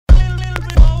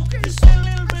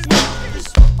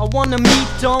wanna meet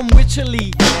Don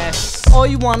Wycherley. Yes.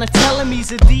 I wanna tell him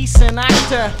he's a decent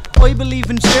actor. I believe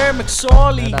in Jer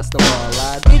McSorley. Yeah, that's the ball,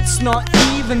 lad. It's not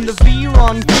even the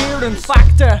Veron Gearing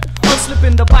factor. I'll slip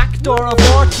in the back door of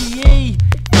RTE,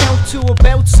 count to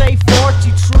about say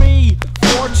 43.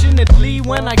 Fortunately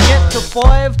when I get to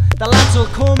 5, the lads will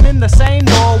come in the same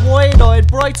door, wide-eyed,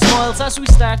 bright smiles as we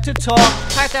start to talk.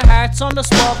 Heart to hearts on the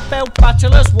spot about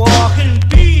bachelor's walk.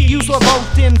 Yous were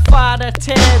both in Father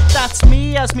Ted, that's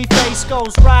me as me face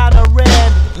goes rather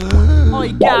red.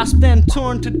 I gasp then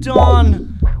turn to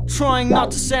Don, trying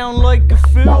not to sound like a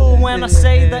fool when I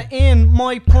say that in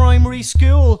my primary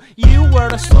school you were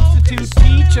a substitute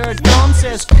teacher. Don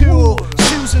says cool,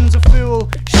 Susan's a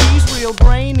fool, she's real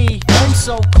brainy. I'm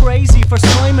so crazy for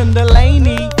Simon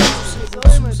Delaney.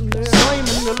 Simon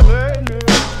Delaney.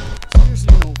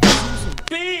 Seriously no, Susan.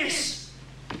 Bees!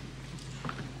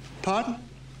 Pardon?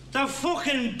 The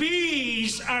fucking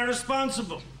bees are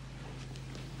responsible.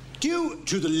 Due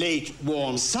to the late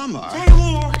warm summer, They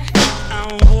work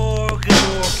and work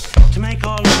and work to make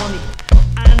all the money.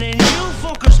 And then you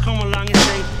fuckers come along and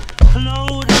say,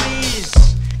 hello the bees,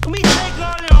 can we take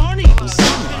all your honey?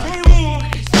 They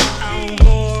work and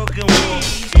work and work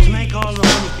to make all the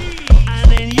money.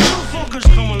 And then you fuckers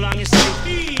come along and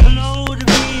say, hello the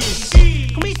bees,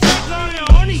 can we take all your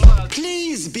honey?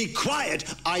 please be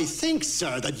quiet. I think,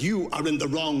 sir, that you are in the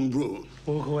wrong room.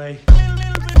 Walk away.